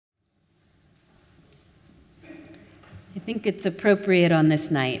think it's appropriate on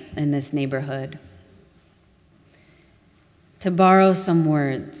this night in this neighborhood to borrow some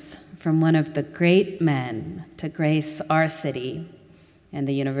words from one of the great men to grace our city and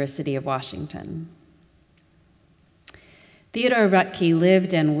the University of Washington. Theodore Rutke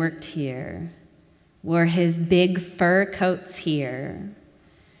lived and worked here, wore his big fur coats here,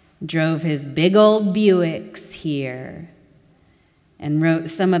 drove his big old Buicks here, and wrote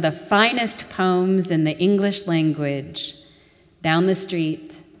some of the finest poems in the English language down the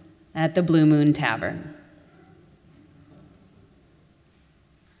street at the Blue Moon Tavern.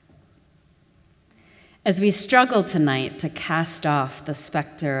 As we struggle tonight to cast off the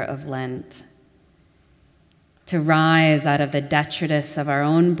specter of Lent, to rise out of the detritus of our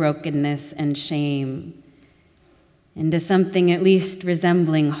own brokenness and shame into something at least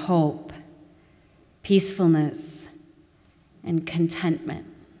resembling hope, peacefulness, and contentment.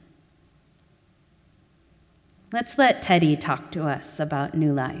 Let's let Teddy talk to us about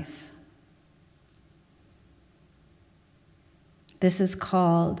new life. This is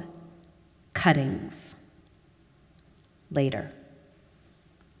called Cuttings. Later.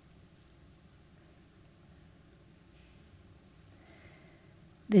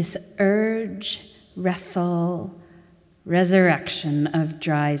 This urge, wrestle, resurrection of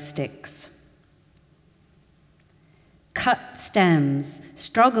dry sticks. Cut stems,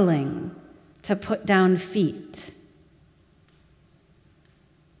 struggling to put down feet.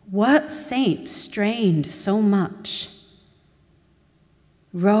 What saint strained so much,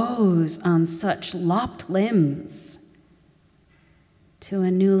 rose on such lopped limbs to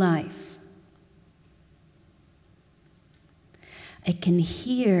a new life? I can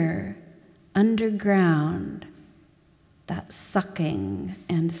hear underground that sucking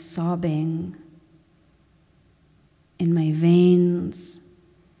and sobbing in my veins,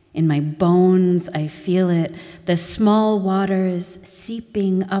 in my bones. I feel it, the small waters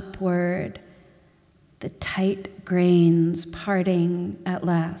seeping upward, the tight grains parting at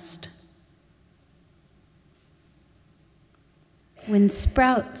last. When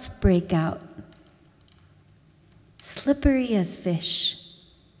sprouts break out, slippery as fish,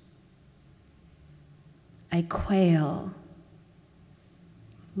 I quail,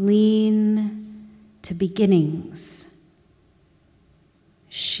 lean to beginnings,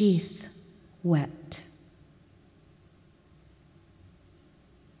 sheath wet.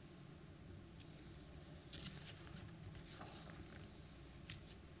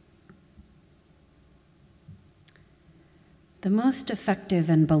 The most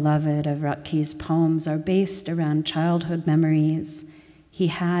effective and beloved of Rutke's poems are based around childhood memories he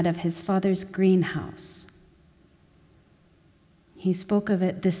had of his father's greenhouse. He spoke of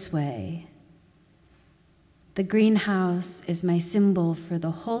it this way: "The greenhouse is my symbol for the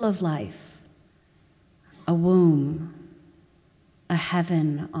whole of life, a womb, a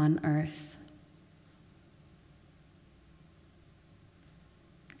heaven on earth.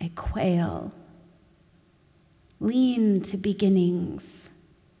 I quail, lean to beginnings,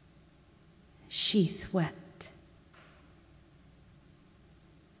 sheath wet."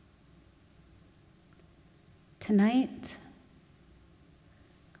 Tonight,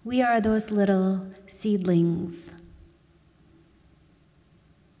 we are those little seedlings.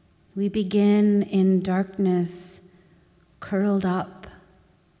 We begin in darkness, curled up,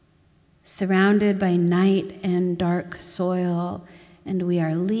 surrounded by night and dark soil, and we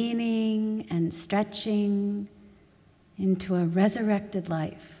are leaning and stretching into a resurrected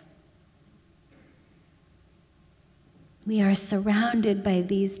life. We are surrounded by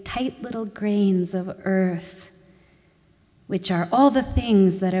these tight little grains of earth, which are all the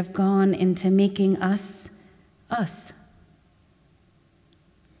things that have gone into making us, us.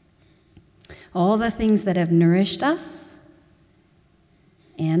 All the things that have nourished us,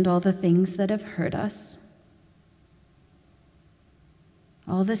 and all the things that have hurt us.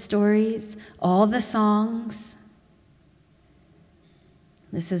 All the stories, all the songs.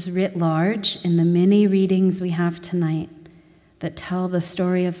 This is writ large in the many readings we have tonight that tell the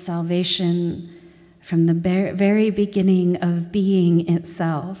story of salvation from the very beginning of being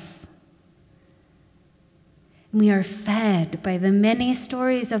itself. We are fed by the many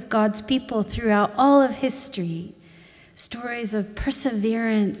stories of God's people throughout all of history, stories of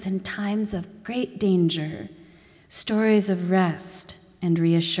perseverance in times of great danger, stories of rest and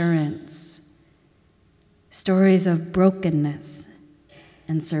reassurance, stories of brokenness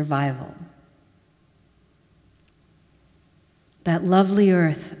and survival. That lovely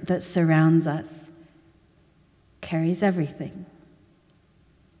earth that surrounds us carries everything.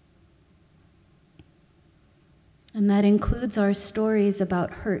 And that includes our stories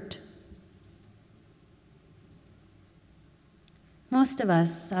about hurt. Most of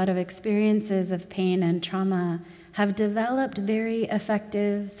us, out of experiences of pain and trauma, have developed very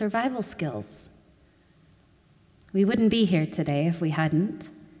effective survival skills. We wouldn't be here today if we hadn't.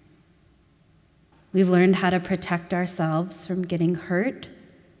 We've learned how to protect ourselves from getting hurt.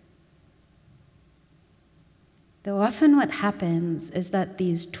 Though often what happens is that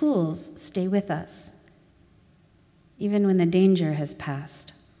these tools stay with us, even when the danger has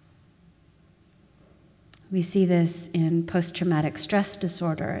passed. We see this in post-traumatic stress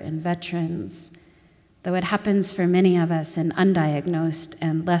disorder in veterans, though it happens for many of us in undiagnosed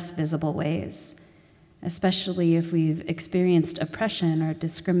and less visible ways, especially if we've experienced oppression or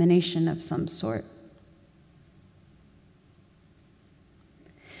discrimination of some sort.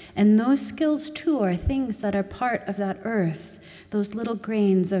 And those skills, too, are things that are part of that earth, those little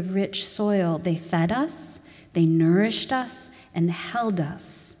grains of rich soil. They fed us, they nourished us, and held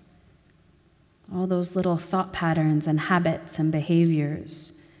us. All those little thought patterns and habits and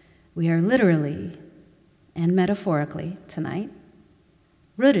behaviors. We are literally and metaphorically tonight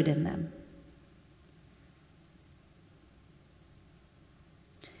rooted in them.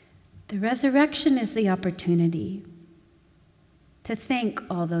 The resurrection is the opportunity to thank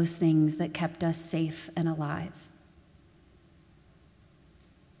all those things that kept us safe and alive.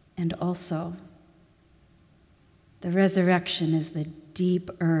 And also, the resurrection is the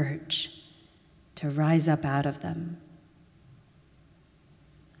deep urge to rise up out of them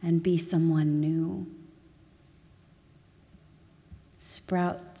and be someone new.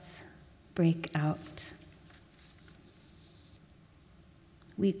 Sprouts break out.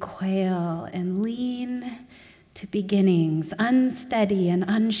 We quail and lean to beginnings, unsteady and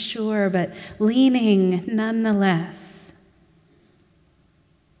unsure, but leaning nonetheless.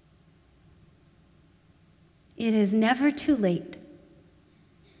 It is never too late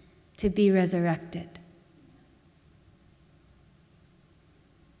to be resurrected.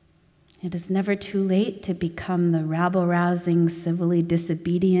 It is never too late to become the rabble-rousing, civilly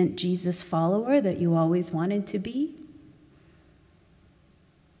disobedient Jesus follower that you always wanted to be.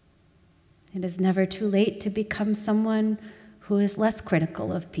 It is never too late to become someone who is less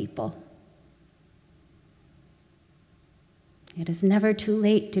critical of people. It is never too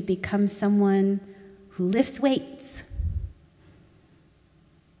late to become someone who lifts weights.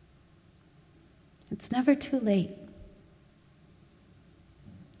 It's never too late.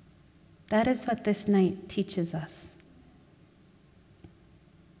 That is what this night teaches us.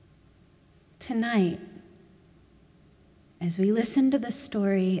 Tonight, as we listen to the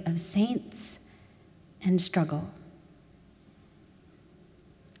story of saints and struggle,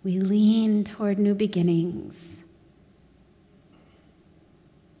 we lean toward new beginnings,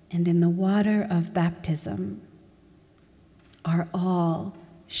 and in the water of baptism are all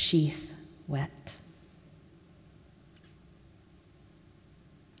sheath wet.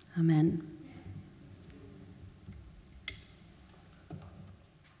 Amen.